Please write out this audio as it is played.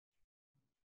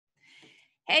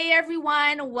Hey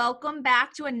everyone, welcome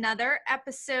back to another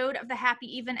episode of the Happy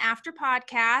Even After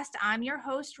podcast. I'm your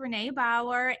host, Renee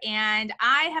Bauer, and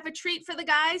I have a treat for the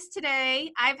guys today.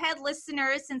 I've had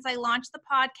listeners since I launched the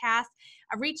podcast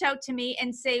reach out to me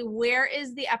and say, where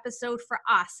is the episode for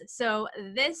us? So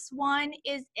this one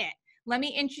is it. Let me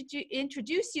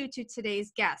introduce you to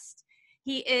today's guest.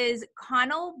 He is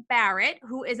Connell Barrett,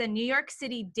 who is a New York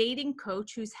City dating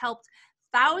coach who's helped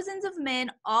thousands of men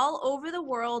all over the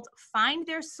world find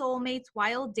their soulmates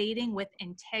while dating with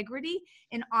integrity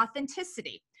and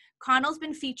authenticity. Connell's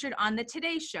been featured on The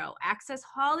Today Show, Access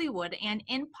Hollywood, and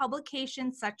in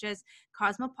publications such as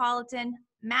Cosmopolitan,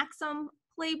 Maxim,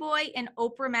 Playboy, and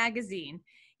Oprah Magazine.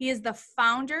 He is the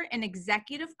founder and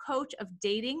executive coach of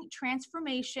Dating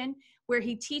Transformation, where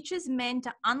he teaches men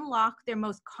to unlock their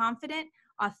most confident,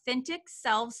 authentic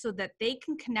selves so that they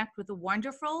can connect with a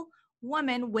wonderful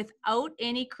woman without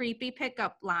any creepy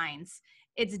pickup lines.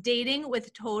 It's dating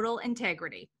with total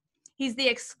integrity. He's the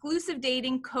exclusive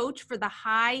dating coach for the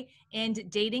high-end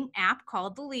dating app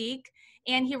called The League,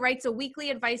 and he writes a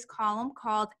weekly advice column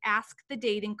called Ask the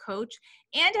Dating Coach,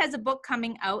 and has a book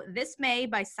coming out this May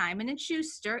by Simon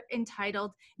Schuster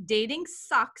entitled Dating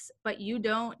Sucks, But You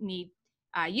Don't Need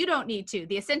to,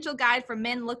 The Essential Guide for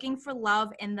Men Looking for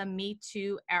Love in the Me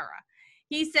Too Era.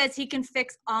 He says he can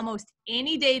fix almost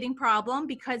any dating problem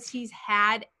because he's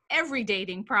had every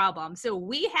dating problem. So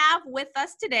we have with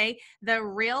us today the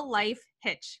real life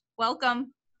Hitch.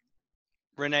 Welcome.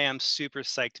 Renee, I'm super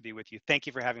psyched to be with you. Thank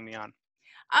you for having me on.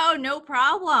 Oh, no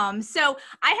problem. So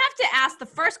I have to ask, the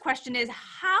first question is,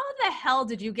 how the hell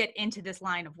did you get into this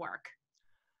line of work?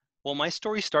 Well, my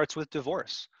story starts with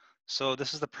divorce. So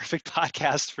this is the perfect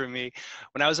podcast for me.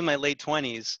 When I was in my late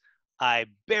 20s, I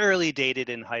barely dated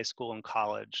in high school and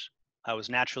college. I was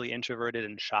naturally introverted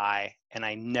and shy, and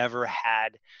I never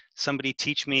had somebody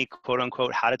teach me, quote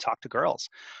unquote, how to talk to girls.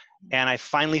 And I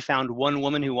finally found one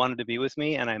woman who wanted to be with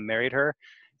me, and I married her,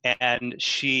 and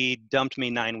she dumped me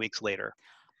 9 weeks later.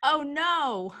 Oh,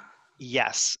 no.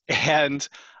 Yes. And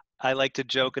I like to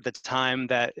joke at the time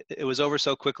that it was over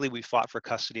so quickly, we fought for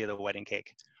custody of the wedding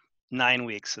cake. 9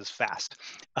 weeks is fast.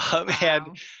 And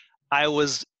Wow. I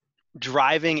was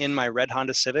driving in my red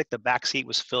Honda Civic. The back seat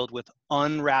was filled with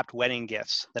unwrapped wedding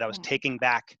gifts that I was Oh, taking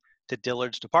back to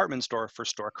Dillard's department store for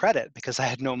store credit because I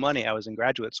had no money. I was in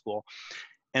graduate school.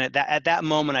 And at that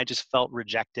moment, I just felt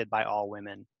rejected by all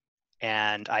women.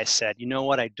 And I said, you know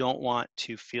what? I don't want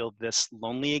to feel this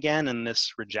lonely again and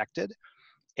this rejected.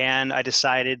 And I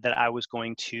decided that I was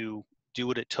going to do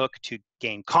what it took to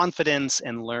gain confidence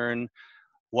and learn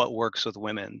what works with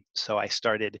women. So I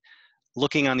started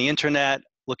looking on the internet,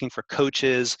 looking for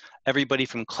coaches, everybody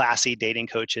from classy dating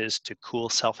coaches to cool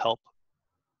self-help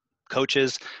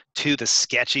coaches to the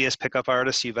sketchiest pickup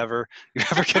artists you're ever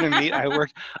going to meet.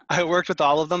 I worked with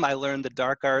all of them. I learned the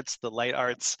dark arts, the light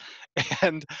arts,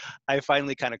 and I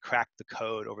finally kind of cracked the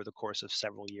code over the course of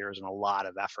several years and a lot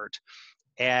of effort.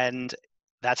 And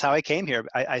that's how I came here.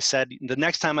 I said, the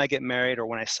next time I get married or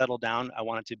when I settle down, I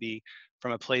want it to be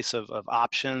from a place of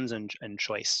options and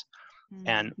choice.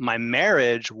 And my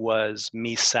marriage was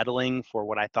me settling for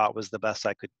what I thought was the best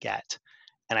I could get.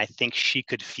 And I think she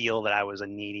could feel that I was a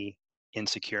needy,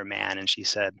 insecure man. And she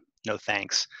said, no,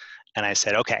 thanks. And I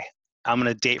said, okay, I'm going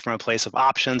to date from a place of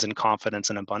options and confidence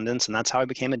and abundance. And that's how I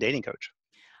became a dating coach.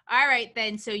 All right,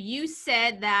 then. So you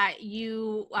said that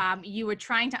you were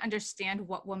trying to understand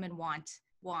what women want.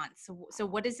 So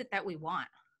what is it that we want?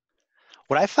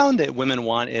 What I found that women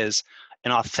want is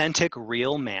an authentic,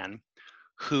 real man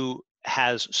who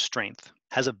has strength,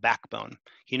 has a backbone.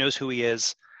 He knows who he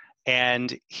is,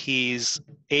 and he's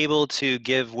able to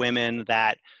give women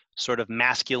that sort of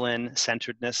masculine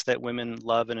centeredness that women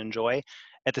love and enjoy,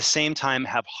 at the same time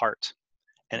have heart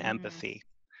and empathy,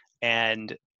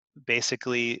 and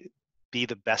basically be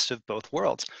the best of both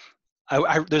worlds.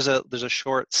 There's a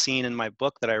short scene in my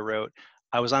book that I wrote.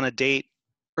 I was on a date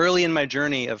early in my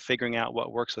journey of figuring out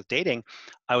what works with dating.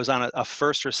 I was on a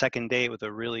first or second date with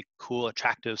a really cool,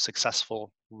 attractive,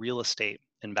 successful real estate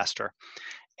investor,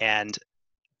 and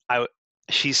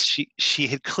she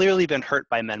had clearly been hurt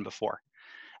by men before,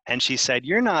 and she said,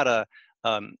 you're not a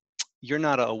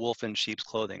wolf in sheep's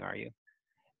clothing, are you?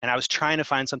 And I was trying to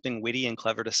find something witty and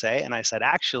clever to say, and I said,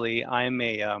 actually, I'm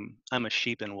a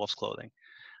sheep in wolf's clothing.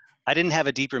 I didn't have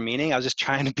a deeper meaning. I was just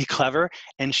trying to be clever.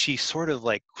 And she sort of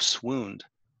like swooned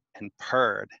and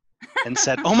purred and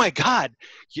said, oh my God,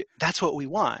 that's what we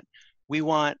want. We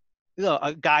want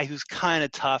a guy who's kind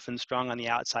of tough and strong on the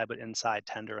outside, but inside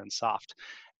tender and soft.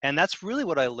 And that's really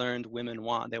what I learned women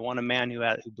want. They want a man who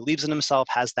believes in himself,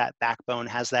 has that backbone,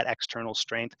 has that external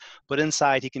strength, but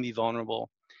inside he can be vulnerable.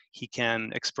 He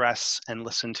can express and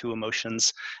listen to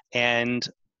emotions. And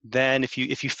then if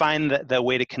you find the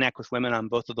way to connect with women on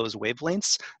both of those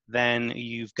wavelengths, then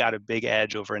you've got a big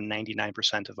edge over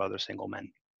 99% of other single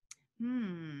men.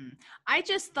 I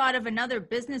just thought of another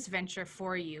business venture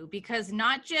for you, because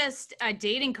not just a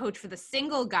dating coach for the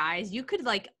single guys, you could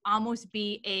like almost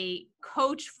be a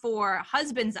coach for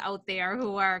husbands out there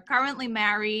who are currently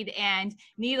married and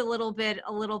need a little bit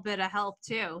of help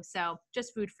too. So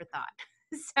just food for thought.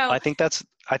 So I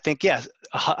think, yes,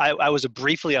 I was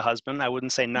briefly a husband. I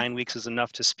wouldn't say 9 weeks is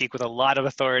enough to speak with a lot of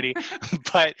authority,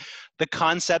 but the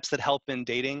concepts that help in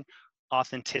dating,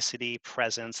 authenticity,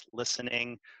 presence,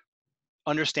 listening,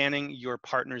 understanding your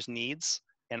partner's needs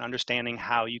and understanding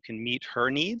how you can meet her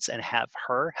needs and have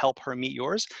her help her meet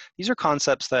yours. These are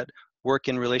concepts that work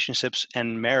in relationships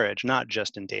and marriage, not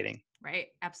just in dating. Right.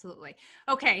 Absolutely.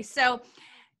 Okay. So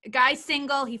guy's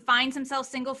single. He finds himself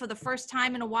single for the first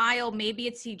time in a while. Maybe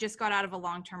it's he just got out of a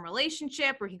long-term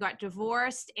relationship or he got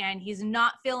divorced and he's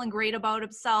not feeling great about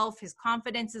himself. His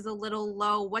confidence is a little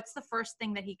low. What's the first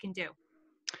thing that he can do?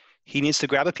 He needs to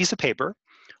grab a piece of paper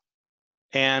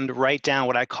and write down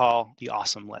what I call the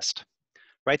awesome list.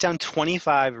 Write down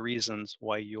 25 reasons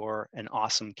why you're an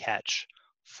awesome catch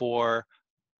for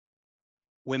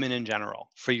women in general,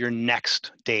 for your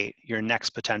next date, your next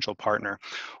potential partner.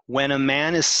 When a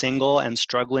man is single and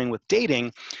struggling with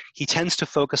dating, he tends to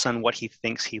focus on what he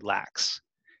thinks he lacks.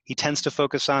 He tends to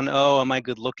focus on, oh, am I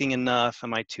good looking enough?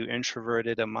 Am I too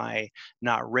introverted? Am I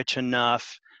not rich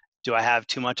enough? Do I have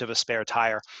too much of a spare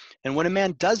tire? And when a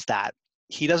man does that,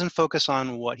 he doesn't focus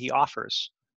on what he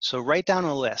offers. So write down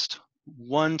a list,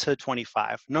 1 to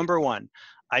 25. Number 1,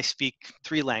 I speak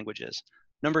 3 languages.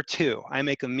 Number 2, I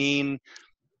make a mean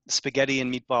spaghetti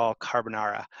and meatball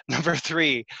carbonara. Number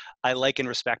 3, I like and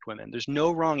respect women. There's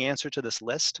no wrong answer to this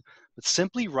list, but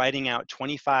simply writing out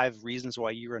 25 reasons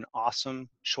why you're an awesome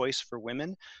choice for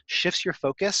women shifts your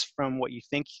focus from what you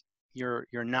think you're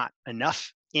not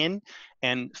enough in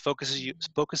and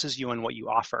focuses you on what you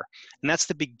offer. And that's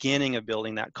the beginning of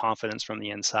building that confidence from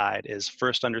the inside, is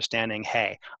first understanding,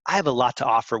 hey, I have a lot to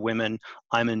offer women.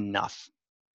 I'm enough.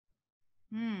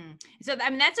 So, I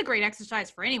mean, that's a great exercise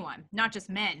for anyone, not just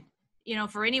men,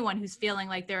 for anyone who's feeling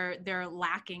like they're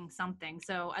lacking something.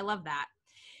 So I love that.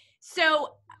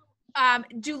 So,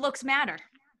 do looks matter?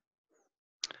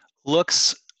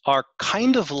 Looks are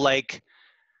kind of like,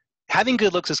 having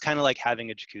good looks is kind of like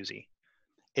having a jacuzzi.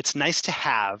 It's nice to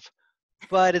have,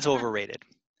 but it's overrated.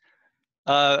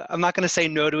 I'm not going to say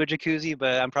no to a jacuzzi,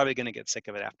 but I'm probably going to get sick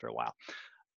of it after a while.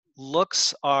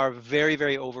 Looks are very,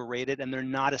 very overrated, and they're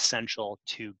not essential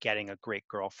to getting a great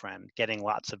girlfriend, getting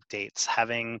lots of dates,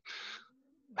 having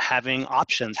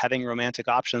options, having romantic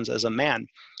options as a man.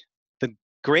 The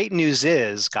great news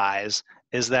is, guys,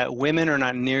 is that women are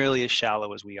not nearly as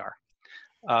shallow as we are.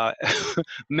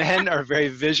 Men are very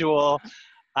visual.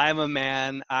 I'm a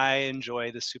man. I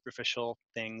enjoy the superficial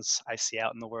things I see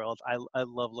out in the world. I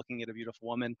love looking at a beautiful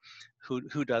woman.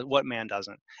 Who does? What man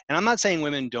doesn't? And I'm not saying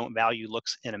women don't value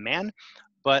looks in a man,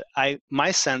 but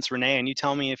my sense, Renee, and you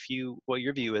tell me what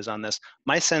your view is on this.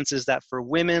 My sense is that for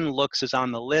women, looks is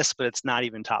on the list, but it's not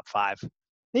even top 5,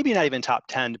 maybe not even top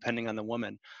 10, depending on the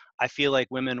woman. I feel like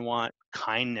women want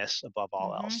kindness above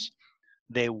all else.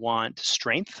 They want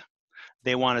strength.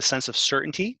 They want a sense of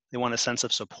certainty. They want a sense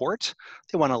of support.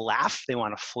 They want to laugh. They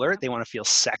want to flirt. They want to feel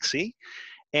sexy.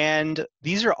 And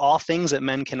these are all things that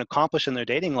men can accomplish in their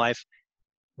dating life,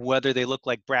 whether they look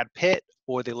like Brad Pitt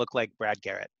or they look like Brad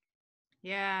Garrett.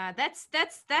 Yeah, that's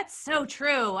so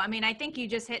true. I mean, I think you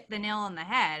just hit the nail on the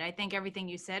head. I think everything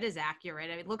you said is accurate.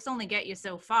 I mean, looks only get you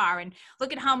so far. And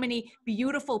look at how many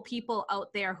beautiful people out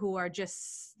there who are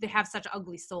they have such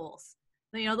ugly souls.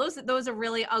 Those are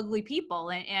really ugly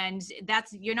people, and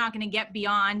that's, you're not going to get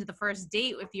beyond the first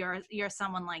date if you're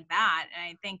someone like that.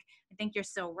 And I think you're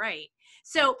so right.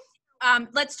 So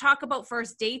let's talk about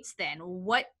first dates then.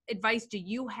 What advice do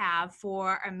you have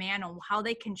for a man on how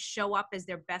they can show up as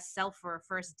their best self for a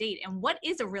first date? And what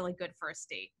is a really good first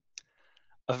date?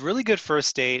 A really good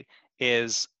first date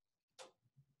is,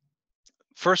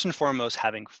 first and foremost,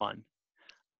 having fun.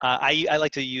 I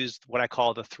like to use what I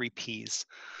call the 3 Ps.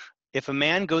 If a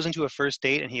man goes into a first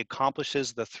date and he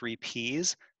accomplishes the 3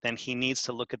 Ps, then he needs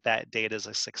to look at that date as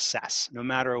a success, no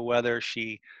matter whether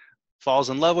she falls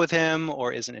in love with him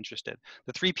or isn't interested.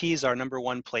 The 3 Ps are, number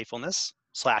 1,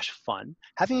 playfulness/fun,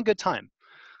 having a good time.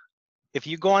 If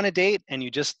you go on a date and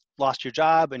you just lost your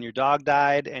job and your dog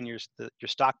died and your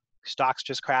stocks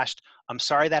just crashed, I'm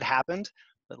sorry that happened,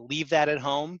 but leave that at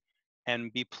home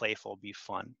and be playful, be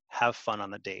fun, have fun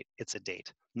on the date. It's a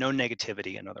date. No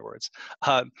negativity, in other words.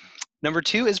 Number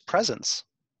 2 is presence,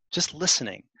 just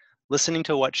listening. listening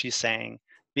to what she's saying,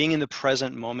 being in the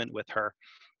present moment with her.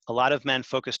 A lot of men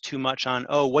focus too much on,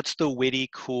 oh, what's the witty,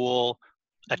 cool,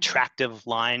 attractive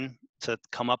line to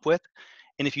come up with?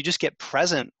 And if you just get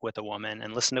present with a woman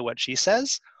and listen to what she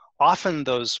says, often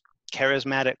those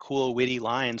charismatic, cool, witty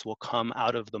lines will come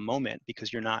out of the moment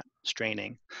because you're not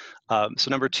straining. So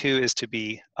number 2 is to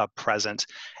be present.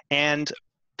 And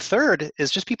third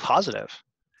is just be positive.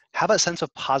 Have a sense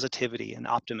of positivity and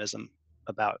optimism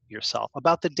about yourself,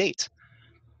 about the date.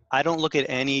 I don't look at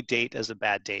any date as a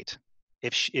bad date.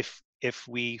 If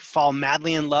we fall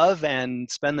madly in love and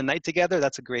spend the night together,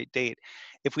 that's a great date.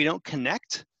 If we don't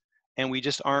connect and we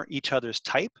just aren't each other's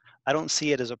type, I don't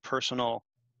see it as a personal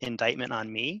indictment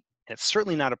on me. It's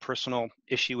certainly not a personal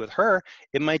issue with her.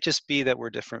 It might just be that we're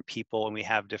different people and we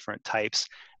have different types.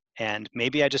 And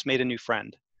maybe I just made a new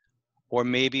friend. Or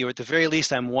maybe, or at the very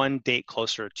least, I'm one date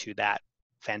closer to that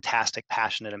fantastic,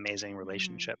 passionate, amazing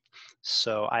relationship.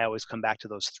 So I always come back to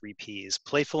those 3 Ps: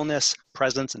 playfulness,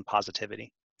 presence, and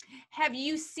positivity. Have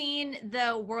you seen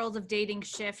the world of dating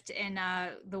shift in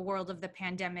the world of the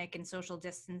pandemic and social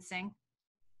distancing?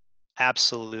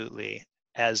 Absolutely.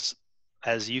 As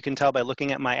you can tell by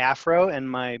looking at my afro and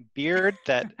my beard,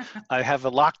 that I have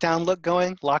a lockdown look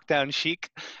going, lockdown chic.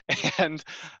 And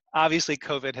obviously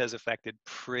COVID has affected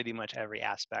pretty much every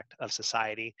aspect of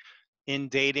society. In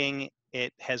dating,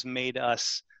 it has made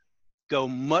us go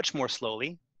much more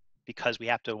slowly because we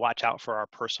have to watch out for our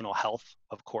personal health,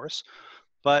 of course.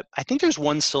 But I think there's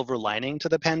one silver lining to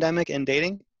the pandemic in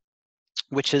dating,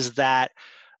 which is that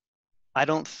I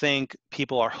don't think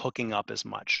people are hooking up as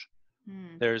much.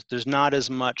 There's not as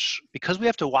much, because we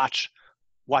have to watch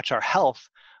our health.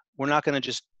 We're not going to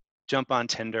just jump on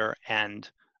Tinder and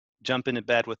jump into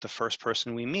bed with the first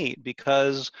person we meet,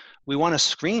 because we want to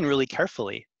screen really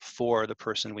carefully for the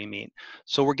person we meet.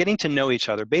 So we're getting to know each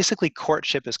other. Basically,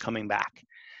 courtship is coming back.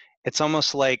 It's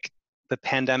almost like the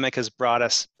pandemic has brought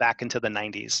us back into the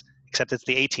 90s, except it's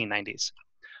the 1890s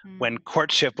when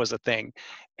courtship was a thing.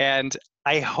 And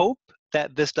I hope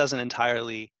that this doesn't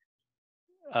entirely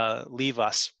leave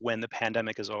us when the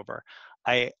pandemic is over.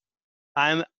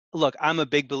 I'm I'm a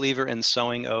big believer in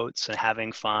sowing oats and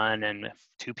having fun, and if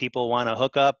 2 people want to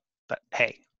hook up, but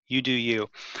hey, you do you.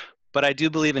 But I do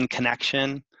believe in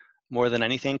connection more than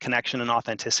anything. Connection and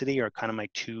authenticity are kind of my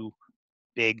 2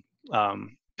 big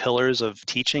pillars of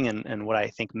teaching, and what I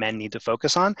think men need to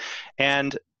focus on.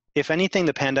 And if anything,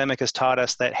 the pandemic has taught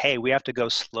us that, hey, we have to go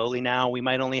slowly now. We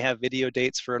might only have video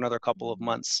dates for another couple of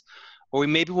months. Or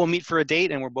maybe we'll meet for a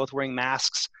date and we're both wearing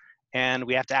masks, and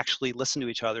we have to actually listen to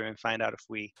each other and find out if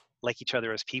we like each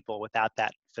other as people without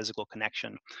that physical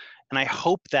connection. And I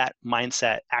hope that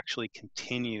mindset actually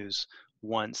continues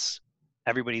once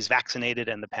everybody's vaccinated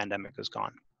and the pandemic is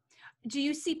gone. Do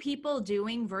you see people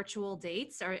doing virtual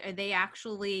dates, or are they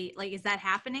actually, like, is that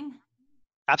happening?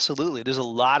 Absolutely. There's a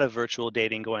lot of virtual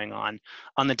dating going on.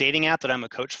 On the dating app that I'm a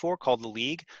coach for called The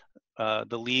League,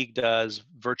 the League does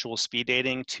virtual speed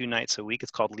dating 2 nights a week.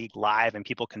 It's called League Live, and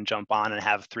people can jump on and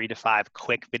have 3 to 5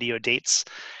 quick video dates.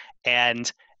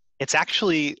 And it's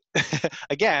actually,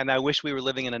 again, I wish we were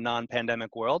living in a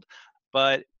non-pandemic world,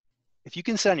 but if you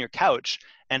can sit on your couch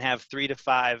and have 3 to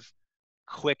 5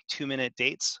 quick 2-minute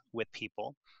dates with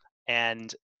people,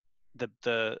 and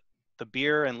the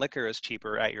beer and liquor is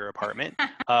cheaper at your apartment.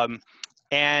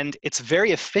 And it's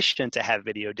very efficient to have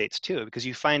video dates too, because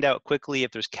you find out quickly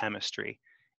if there's chemistry,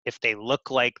 if they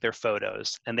look like their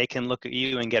photos, and they can look at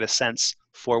you and get a sense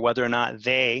for whether or not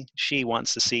she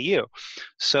wants to see you.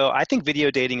 So I think video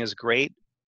dating is great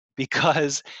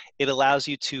because it allows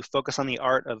you to focus on the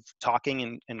art of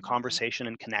talking and conversation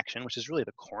and connection, which is really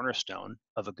the cornerstone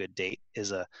of a good date,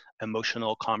 is a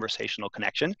emotional conversational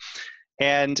connection.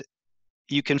 And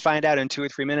you can find out in 2 or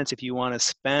 3 minutes if you want to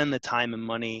spend the time and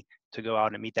money to go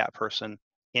out and meet that person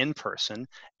in person,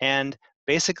 and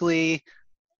basically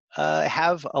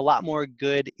have a lot more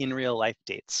good in real life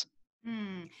dates.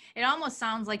 It almost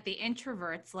sounds like the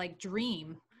introverts like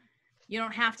dream. You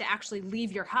don't have to actually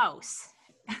leave your house.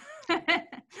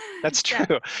 That's So,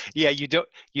 true. Yeah, you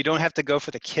don't have to go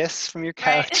for the kiss from your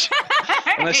right. couch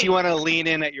unless you want to lean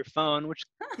in at your phone, which,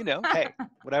 hey,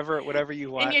 whatever you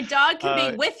And want. your dog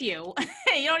can be with you.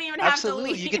 You don't even have to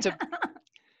Absolutely. leave.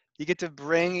 You get to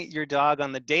bring your dog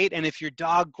on the date, and if your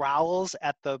dog growls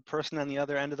at the person on the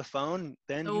other end of the phone,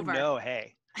 then Over.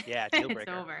 hey, yeah, deal It's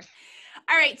breaker. over.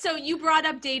 All right. So you brought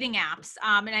up dating apps,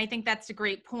 and I think that's a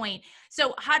great point.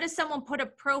 So how does someone put a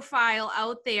profile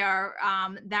out there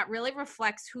that really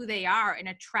reflects who they are and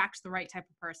attracts the right type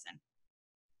of person?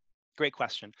 Great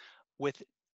question.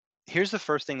 Here's the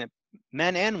first thing that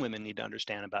men and women need to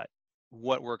understand about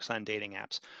what works on dating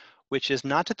apps. which is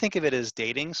not to think of it as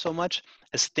dating so much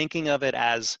as thinking of it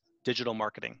as digital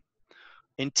marketing.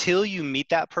 Until you meet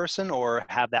that person or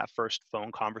have that first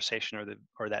phone conversation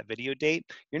or that video date,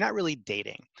 you're not really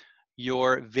dating.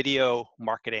 You're digitally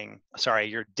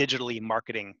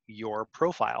marketing your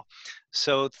profile.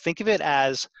 So think of it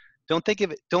as, don't think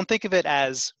of it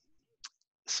as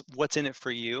what's in it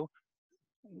for you.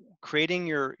 Creating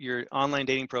your online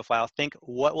dating profile, think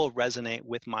what will resonate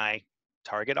with my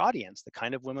target audience, the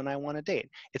kind of women I want to date.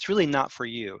 It's really not for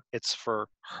you, it's for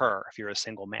her if you're a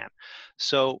single man.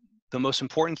 So the most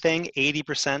important thing,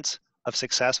 80% of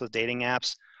success with dating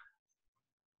apps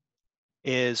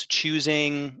is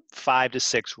choosing 5 to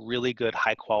 6 really good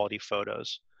high quality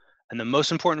photos. And the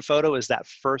most important photo is that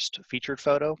first featured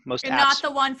photo. Most And apps, not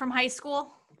the one from high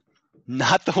school?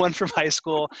 not the one from high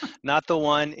school, not the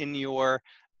one in your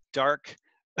dark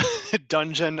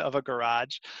dungeon of a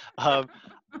garage.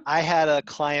 I had a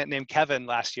client named Kevin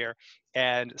last year,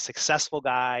 and successful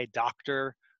guy,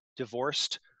 doctor,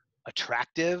 divorced,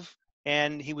 attractive,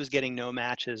 and he was getting no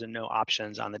matches and no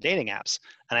options on the dating apps.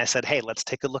 And I said, hey, let's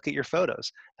take a look at your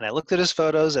photos. And I looked at his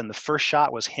photos, and the first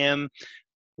shot was him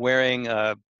wearing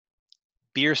a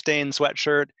beer stained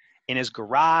sweatshirt in his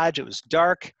garage. It was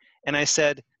dark. And I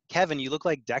said, Kevin, you look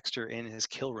like Dexter in his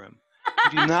kill room.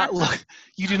 You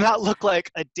do not look like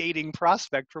a dating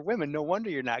prospect for women. No wonder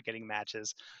you're not getting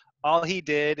matches. All he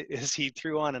did is he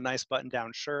threw on a nice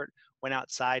button-down shirt, went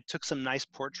outside, took some nice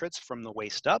portraits from the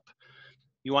waist up.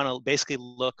 You want to basically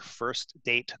look first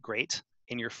date great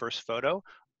in your first photo.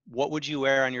 What would you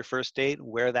wear on your first date?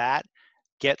 Wear that.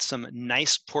 Get some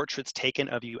nice portraits taken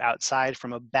of you outside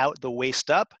from about the waist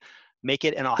up. Make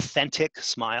it an authentic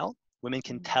smile. Women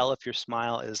can tell if your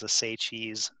smile is a say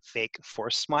cheese fake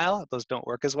forced smile. Those don't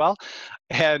work as well.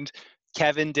 And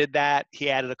Kevin did that. He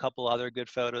added a couple other good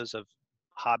photos of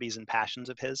hobbies and passions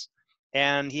of his.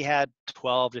 And he had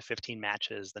 12 to 15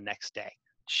 matches the next day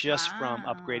just from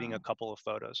upgrading Wow. a couple of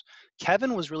photos.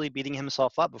 Kevin was really beating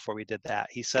himself up before we did that.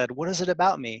 He said, what is it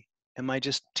about me? Am I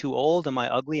just too old? Am I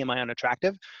ugly? Am I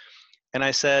unattractive? And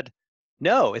I said,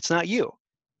 no, it's not you.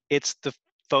 It's the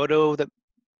photo that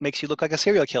makes you look like a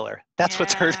serial killer. That's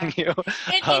what's hurting Yeah. you.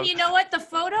 And you know what? The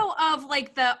photo of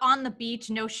like the on the beach,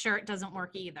 no shirt doesn't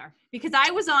work either. Because I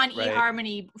was on Right.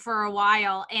 eHarmony for a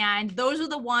while, and those are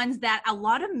the ones that a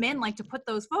lot of men like to put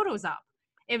those photos up.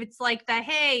 If it's like the,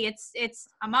 hey, it's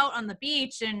I'm out on the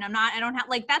beach and I don't have,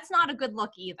 like, that's not a good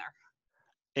look either.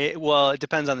 Well, it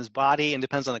depends on his body and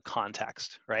depends on the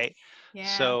context, right? Yeah.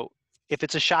 So if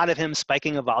it's a shot of him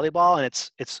spiking a volleyball and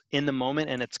it's in the moment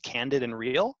and it's candid and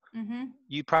real, Mm-hmm.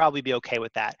 you'd probably be okay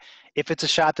with that. If it's a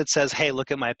shot that says, hey,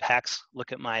 look at my pecs,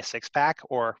 look at my six pack,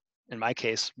 or in my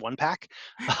case, one pack,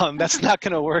 that's not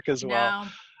going to work as well.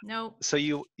 No. Nope. So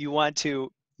you want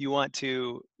to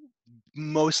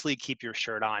mostly keep your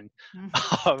shirt on,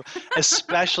 um,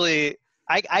 especially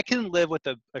I can live with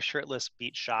a shirtless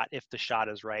beach shot if the shot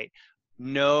is right.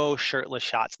 No shirtless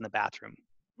shots in the bathroom.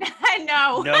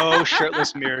 No. No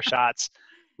shirtless mirror shots.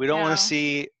 We don't want to No.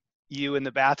 see you in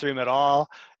the bathroom at all.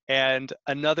 And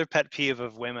another pet peeve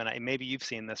of women, maybe you've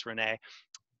seen this, Renee.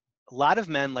 A lot of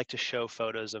men like to show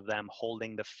photos of them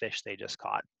holding the fish they just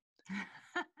caught.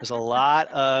 There's a lot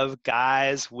of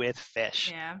guys with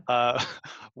fish. Yeah.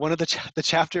 One of the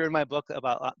chapter in my book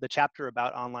about the chapter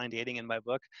about online dating in my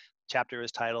book, chapter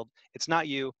is titled "It's Not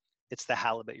You, It's the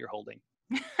Halibut You're Holding."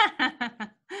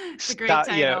 It's a great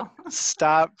title.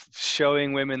 Stop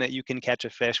showing women that you can catch a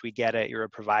fish. We get it. You're a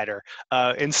provider.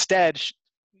 Instead,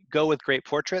 go with great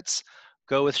portraits.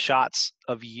 Go with shots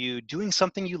of you doing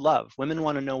something you love. Women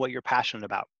want to know what you're passionate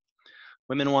about.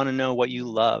 Women want to know what you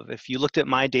love. If you looked at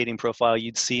my dating profile,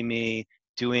 you'd see me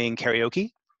doing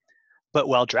karaoke, but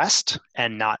well dressed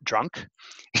and not drunk.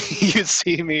 You'd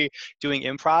see me doing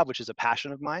improv, which is a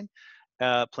passion of mine.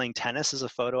 Playing tennis is a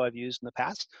photo I've used in the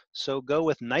past. So go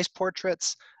with nice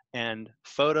portraits and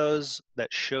photos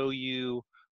that show you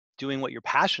doing what you're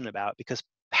passionate about, because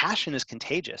passion is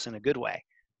contagious in a good way.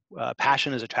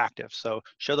 Passion is attractive. So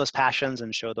show those passions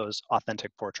and show those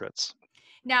authentic portraits.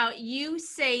 Now, you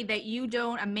say that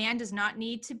a man does not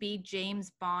need to be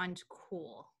James Bond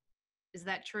cool. Is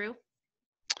that true?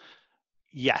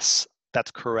 Yes, that's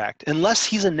correct. Unless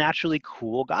he's a naturally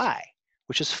cool guy,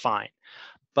 which is fine.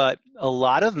 But a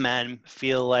lot of men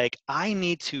feel like I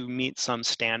need to meet some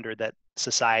standard that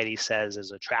society says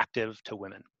is attractive to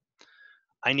women.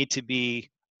 I need to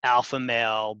be alpha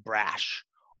male brash,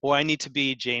 or I need to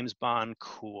be James Bond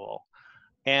cool.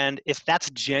 And if that's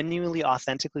genuinely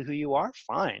authentically who you are,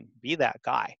 fine, be that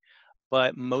guy.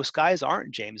 But most guys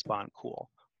aren't James Bond cool.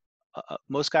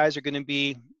 Most guys are going to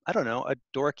be, I don't know, a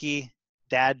dorky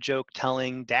dad joke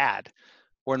telling dad.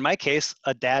 or in my case,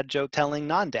 a dad joke telling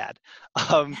non-dad.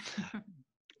 Um,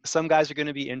 some guys are going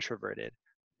to be introverted,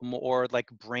 or like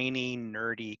brainy,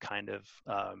 nerdy kind of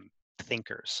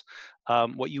thinkers.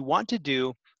 What you want to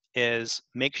do is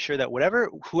make sure that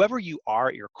whoever you are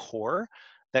at your core,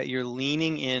 that you're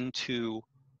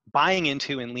buying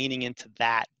into and leaning into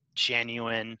that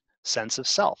genuine sense of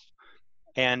self.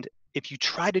 And if you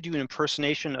try to do an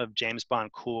impersonation of James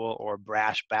Bond cool or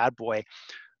brash bad boy,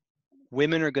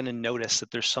 women are going to notice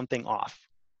that there's something off.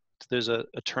 There's a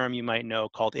term you might know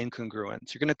called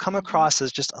incongruence. You're going to come across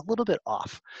as just a little bit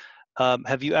off.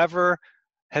 Have you ever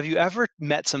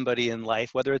met somebody in life,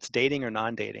 whether it's dating or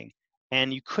non-dating,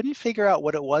 and you couldn't figure out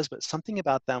what it was, but something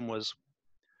about them was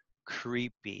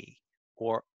creepy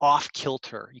or off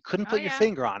kilter? You couldn't Oh put your yeah.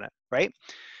 finger on it, right?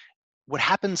 What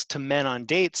happens to men on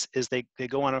dates is they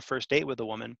go on a first date with a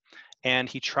woman, and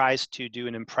he tries to do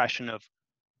an impression of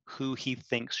who he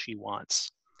thinks she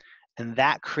wants. And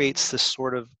that creates this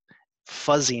sort of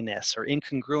fuzziness or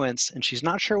incongruence, and she's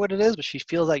not sure what it is, but she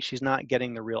feels like she's not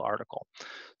getting the real article.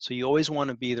 So you always want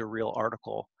to be the real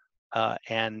article,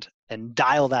 and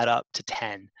dial that up to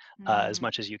 10 as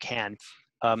much as you can.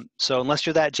 So unless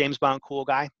you're that James Bond cool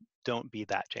guy, don't be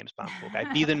that James Bond cool guy.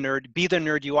 Be the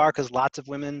nerd you are, because lots of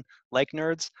women like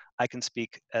nerds. I can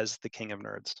speak as the king of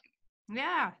nerds.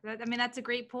 Yeah, I mean, that's a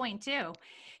great point too.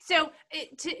 So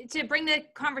to bring the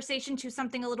conversation to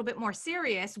something a little bit more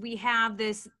serious, we have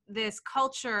this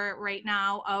culture right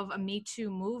now of a Me Too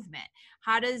movement.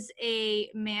 How does a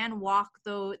man walk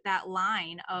that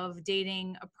line of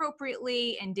dating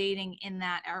appropriately and dating in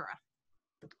that era?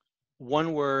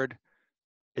 One word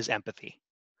is empathy.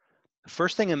 The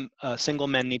first thing single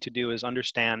men need to do is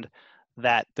understand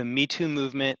that the Me Too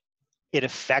movement, it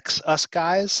affects us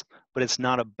guys, but it's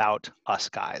not about us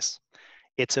guys.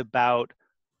 It's about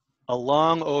a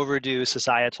long overdue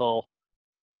societal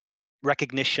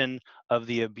recognition of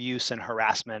the abuse and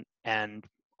harassment and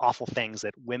awful things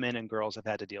that women and girls have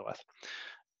had to deal with.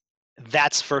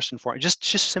 That's first and foremost,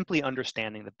 just simply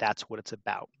understanding that that's what it's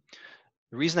about.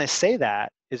 The reason I say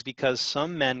that is because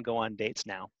some men go on dates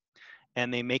now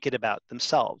and they make it about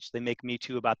themselves. They make Me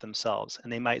Too about themselves.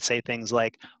 And they might say things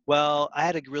like, well, I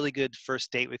had a really good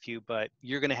first date with you, but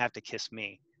you're going to have to kiss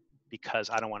me because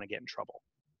I don't want to get in trouble.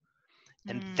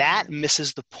 And that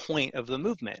misses the point of the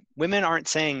movement. Women aren't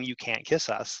saying you can't kiss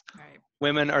us. Right.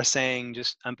 Women are saying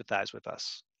just empathize with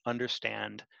us.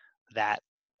 Understand that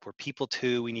we're people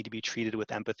too. We need to be treated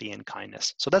with empathy and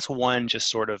kindness. So that's one just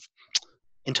sort of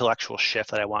intellectual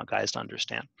shift that I want guys to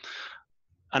understand.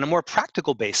 On a more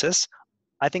practical basis,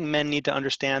 I think men need to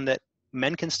understand that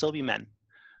men can still be men.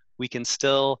 We can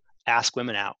still ask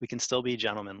women out. We can still be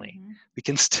gentlemanly. We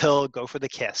can still go for the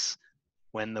kiss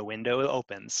when the window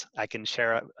opens. I can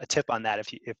share a tip on that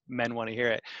if men want to hear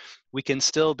it. We can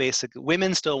still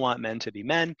women still want men to be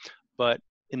men, but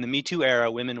in the Me Too era,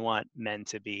 women want men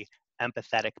to be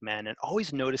empathetic men and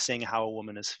always noticing how a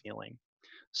woman is feeling,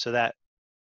 so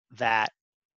that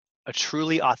a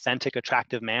truly authentic,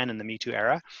 attractive man in the Me Too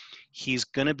era, he's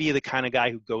going to be the kind of guy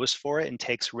who goes for it and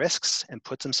takes risks and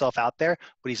puts himself out there,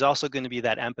 but he's also going to be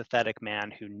that empathetic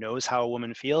man who knows how a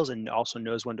woman feels and also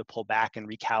knows when to pull back and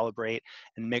recalibrate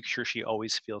and make sure she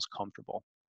always feels comfortable.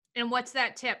 And what's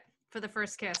that tip for the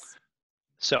first kiss?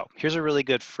 So here's a really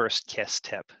good first kiss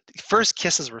tip. First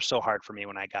kisses were so hard for me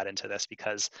when I got into this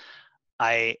because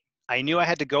I knew I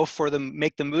had to go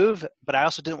make the move, but I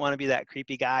also didn't want to be that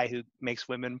creepy guy who makes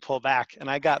women pull back. And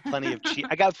I got plenty of cheek.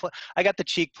 I got the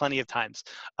cheek plenty of times.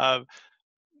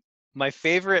 My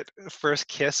favorite first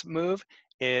kiss move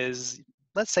is,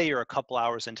 let's say you're a couple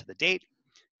hours into the date,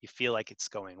 you feel like it's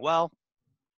going well,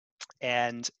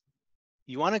 and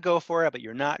you want to go for it, but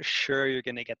you're not sure you're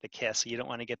going to get the kiss. So you don't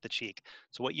want to get the cheek.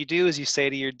 So what you do is you say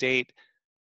to your date,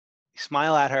 you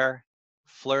smile at her,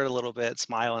 flirt a little bit,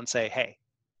 smile, and say, hey,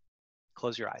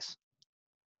 close your eyes.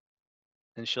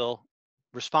 And she'll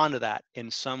respond to that in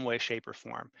some way, shape, or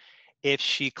form. If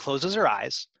she closes her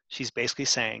eyes, she's basically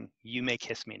saying, you may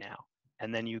kiss me now.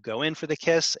 And then you go in for the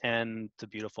kiss and it's a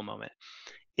beautiful moment.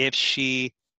 If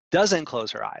she doesn't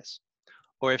close her eyes,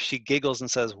 or if she giggles and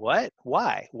says, what?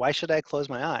 Why? Why should I close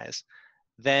my eyes?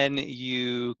 Then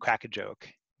you crack a joke.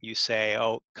 You say,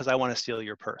 oh, because I want to steal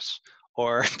your purse.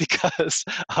 Or because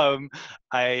I'm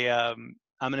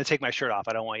going to take my shirt off.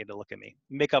 I don't want you to look at me.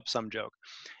 Make up some joke.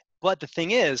 But the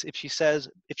thing is, if she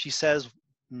says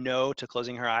no to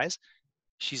closing her eyes,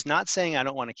 she's not saying I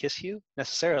don't want to kiss you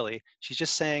necessarily. She's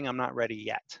just saying I'm not ready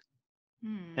yet.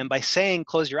 And by saying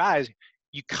close your eyes,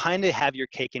 you kind of have your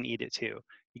cake and eat it too.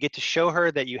 You get to show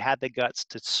her that you had the guts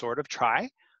to sort of try,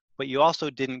 but you also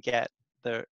didn't get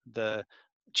the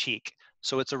cheek.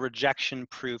 So it's a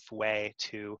rejection-proof way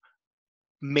to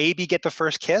maybe get the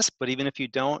first kiss, but even if you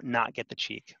don't, not get the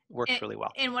cheek. Works really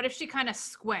well. And what if she kind of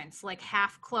squints, like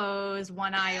half closed,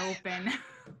 one eye open?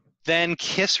 Then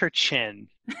kiss her chin,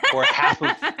 or half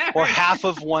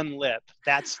of one lip.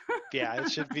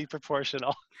 It should be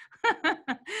proportional.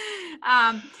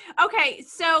 Okay,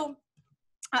 so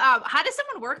how does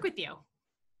someone work with you?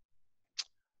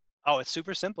 Oh, it's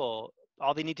super simple.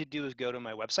 All they need to do is go to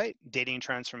my website,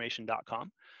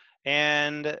 datingtransformation.com,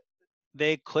 and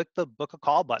they click the book a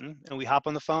call button, and we hop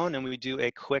on the phone and we do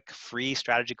a quick free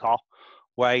strategy call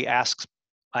where I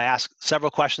ask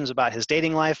several questions about his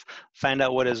dating life, find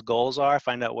out what his goals are,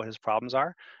 find out what his problems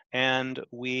are, and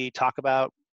we talk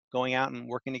about going out and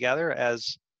working together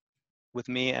with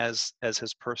me as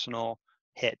his personal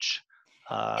hitch.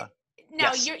 Now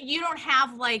Yes. you don't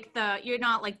have like you're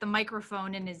not like the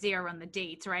microphone in his ear on the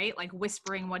dates, right? Like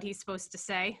whispering what he's supposed to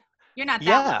say. You're not that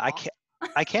Yeah,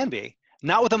 level. I can be.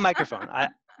 Not with a microphone.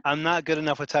 I'm not good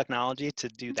enough with technology to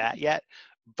do that yet,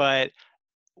 but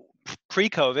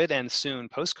pre-COVID and soon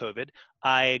post-COVID,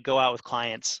 I go out with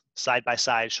clients side by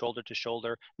side, shoulder to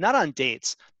shoulder, not on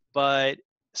dates, but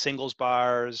singles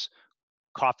bars,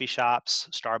 coffee shops,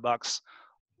 Starbucks.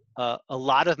 A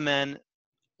lot of men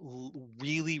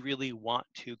really, really want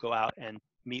to go out and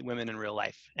meet women in real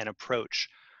life and approach,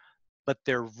 but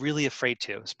they're really afraid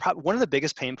to. It's one of the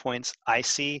biggest pain points I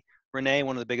see, Renee,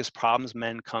 one of the biggest problems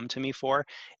men come to me for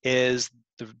is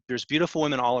there's beautiful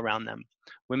women all around them,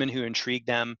 women who intrigue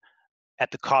them at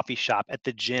the coffee shop, at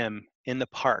the gym, in the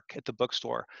park, at the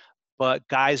bookstore, but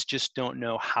guys just don't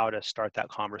know how to start that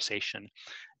conversation.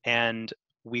 And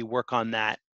we work on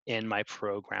that in my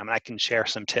program. And I can share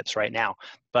some tips right now.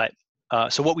 But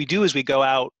so what we do is we go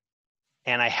out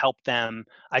and I help them.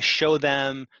 I show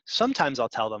them. Sometimes I'll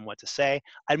tell them what to say.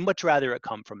 I'd much rather it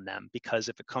come from them, because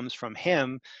if it comes from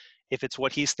him, if it's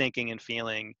what he's thinking and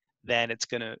feeling, then it's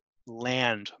going to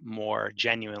land more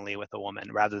genuinely with a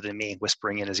woman rather than me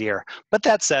whispering in his ear. But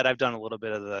that said, I've done a little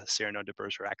bit of the Cyrano de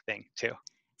Bergerac thing too.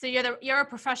 So you're a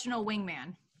professional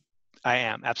wingman. I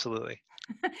am, absolutely.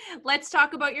 Let's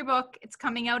talk about your book. It's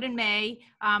coming out in May,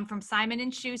 from Simon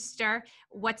and Schuster.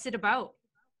 What's it about?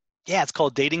 Yeah, it's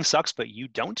called Dating Sucks, But You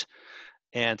Don't.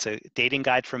 And it's a dating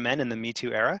guide for men in the Me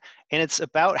Too era. And it's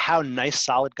about how nice,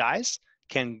 solid guys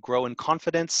can grow in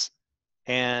confidence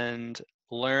and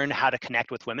learn how to connect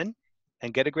with women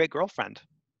and get a great girlfriend.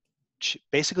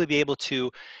 Basically be able to,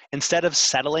 instead of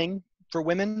settling for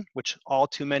women, which all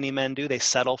too many men do, they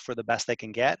settle for the best they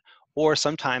can get, or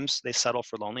sometimes they settle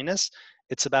for loneliness.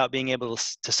 It's about being able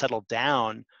to settle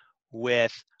down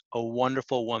with a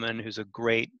wonderful woman who's a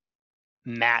great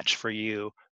match for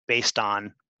you based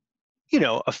on,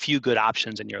 a few good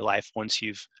options in your life once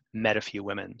you've met a few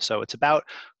women. So it's about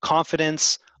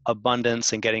confidence,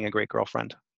 abundance, and getting a great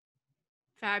girlfriend.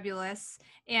 Fabulous.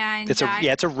 And It's a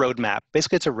roadmap.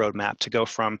 Basically, it's a roadmap to go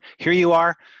from here you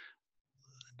are,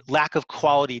 lack of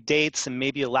quality dates, and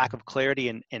maybe a lack of clarity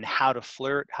in how to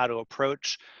flirt, how to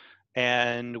approach.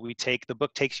 And the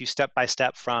book takes you step by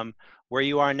step from where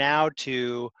you are now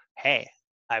to, hey,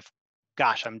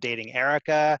 I'm dating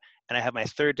Erica and I have my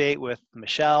third date with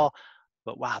Michelle,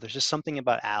 but wow, there's just something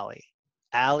about Allie.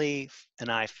 Allie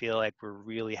and I feel like we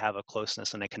really have a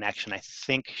closeness and a connection. I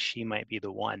think she might be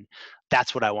the one.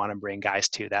 That's what I want to bring guys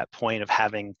to, that point of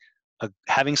having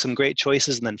some great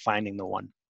choices and then finding the one.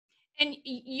 And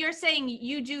you're saying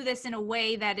you do this in a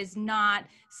way that is not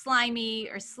slimy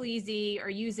or sleazy or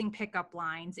using pickup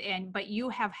lines, but you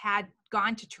have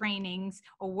gone to trainings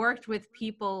or worked with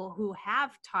people who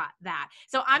have taught that.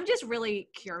 So I'm just really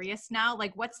curious now,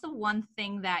 like, what's the one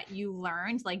thing that you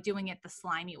learned, like doing it the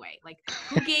slimy way? Like,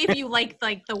 who gave you like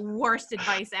the worst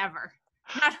advice ever?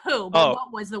 Not who, but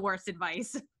what was the worst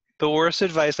advice? The worst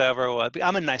advice ever was,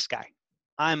 I'm a nice guy.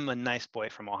 I'm a nice boy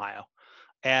from Ohio.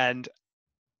 And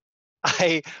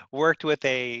I worked with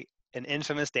an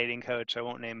infamous dating coach. I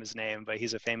won't name his name, but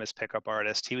he's a famous pickup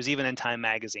artist. He was even in Time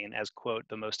magazine as, quote,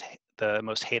 the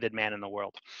most hated man in the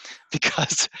world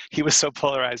because he was so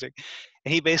polarizing.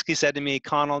 And he basically said to me,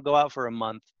 Connell, go out for a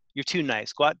month. You're too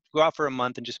nice. Go out for a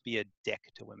month and just be a dick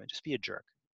to women. Just be a jerk.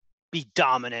 Be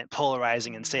dominant,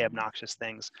 polarizing, and say obnoxious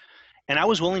things. And I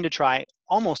was willing to try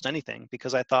almost anything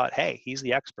because I thought, hey, he's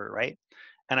the expert, right?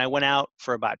 And I went out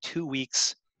for about 2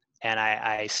 weeks and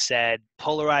I said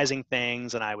polarizing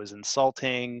things and I was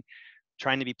insulting,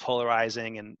 trying to be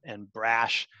polarizing and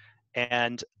brash.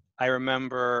 And I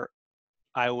remember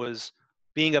I was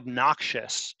being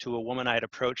obnoxious to a woman I had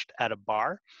approached at a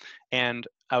bar. And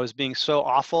I was being so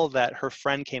awful that her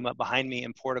friend came up behind me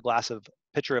and poured a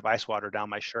pitcher of ice water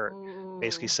down my shirt. Ooh.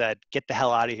 Basically said, get the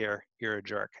hell out of here. You're a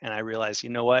jerk. And I realized,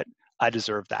 you know what? I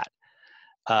deserve that.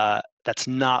 That's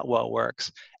not what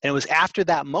works. And it was after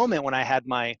that moment when I had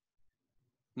my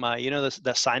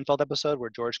the Seinfeld episode where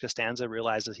George Costanza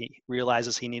realizes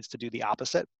he needs to do the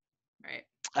opposite. Right.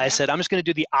 I said, I'm just going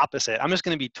to do the opposite. I'm just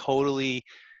going to be totally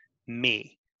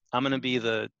me. I'm going to be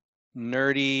the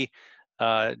nerdy,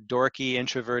 dorky,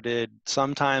 introverted,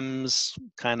 sometimes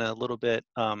kind of a little bit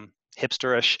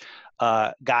hipsterish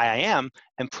guy I am,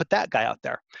 and put that guy out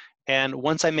there. And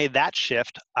once I made that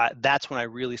shift, that's when I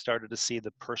really started to see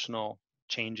the personal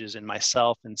changes in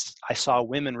myself, and I saw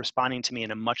women responding to me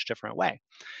in a much different way.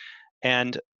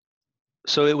 And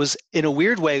so it was, in a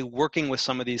weird way, working with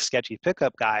some of these sketchy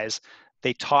pickup guys.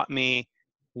 They taught me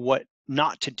what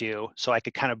not to do so I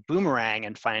could kind of boomerang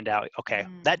and find out, okay,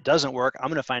 that doesn't work. I'm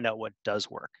going to find out what does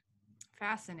work.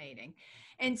 Fascinating.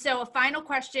 And so a final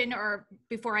question, or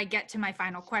before I get to my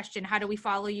final question, how do we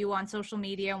follow you on social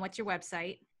media and what's your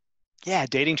website? Yeah,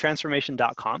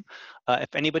 datingtransformation.com.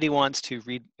 If anybody wants to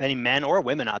read, any men or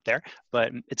women out there,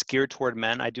 but it's geared toward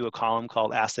men, I do a column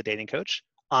called Ask the Dating Coach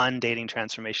on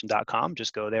datingtransformation.com.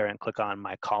 Just go there and click on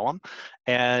my column.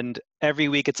 And every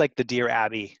week, it's like the Dear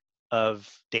Abby of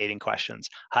dating questions.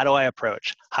 How do I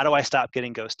approach? How do I stop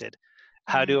getting ghosted?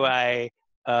 How do I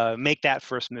make that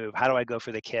first move? How do I go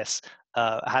for the kiss?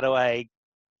 How do I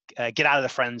get out of the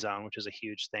friend zone, which is a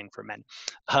huge thing for men.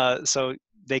 So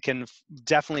they can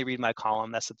definitely read my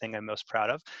column. That's the thing I'm most proud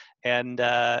of. And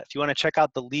if you want to check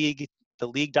out the league,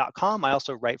 theleague.com, I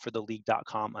also write for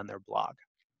theleague.com on their blog.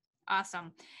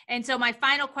 Awesome. And so my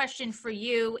final question for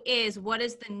you is, what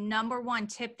is the number one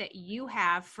tip that you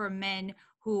have for men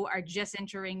who are just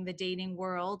entering the dating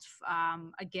world?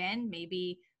 Again,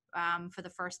 maybe for the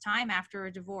first time after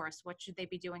a divorce, what should they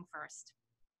be doing first?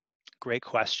 Great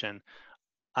question.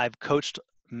 I've coached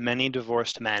many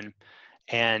divorced men,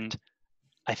 and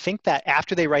I think that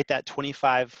after they write that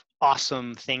 25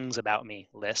 awesome things about me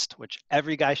list, which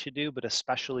every guy should do, but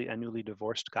especially a newly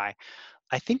divorced guy,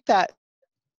 I think that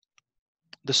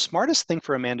the smartest thing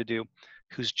for a man to do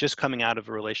who's just coming out of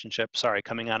a relationship,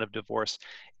 coming out of divorce,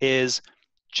 is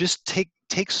just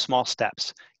take small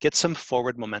steps, get some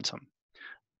forward momentum.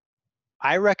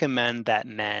 I recommend that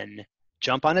men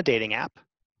jump on a dating app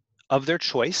of their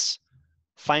choice,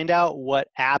 find out what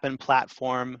app and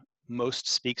platform most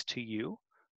speaks to you.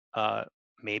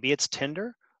 Maybe it's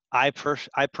Tinder. I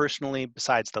personally,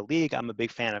 besides the league, I'm a big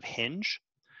fan of Hinge,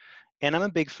 and I'm a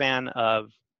big fan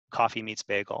of Coffee Meets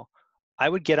Bagel. I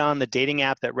would get on the dating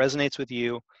app that resonates with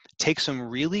you, take some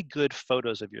really good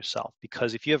photos of yourself,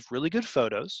 because if you have really good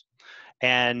photos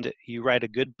and you write a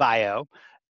good bio,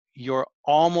 you're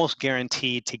almost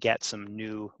guaranteed to get some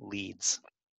new leads,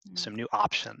 some new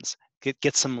options,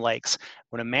 get some likes.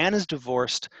 When a man is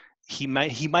divorced, he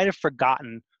might have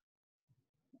forgotten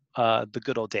the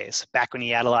good old days, back when he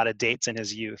had a lot of dates in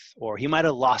his youth, or he might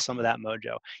have lost some of that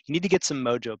mojo. You need to get some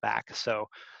mojo back. So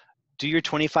do your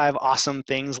 25 awesome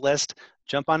things list,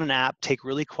 jump on an app, take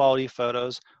really quality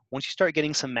photos. Once you start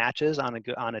getting some matches on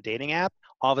a dating app,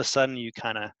 all of a sudden you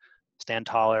kind of stand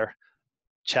taller,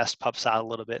 chest puffs out a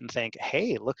little bit, and think,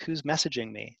 hey, look who's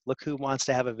messaging me. Look who wants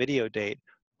to have a video date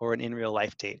or an in real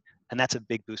life date. And that's a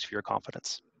big boost for your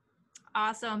confidence.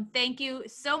 Awesome. Thank you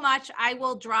so much. I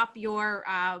will drop your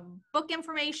book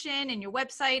information and your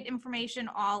website information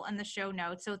all in the show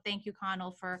notes. So thank you,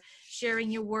 Connell, for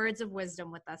sharing your words of wisdom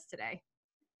with us today.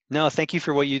 No, thank you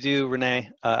for what you do, Renee.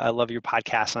 I love your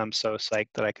podcast. I'm so psyched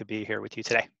that I could be here with you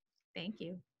today. Thank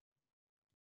you.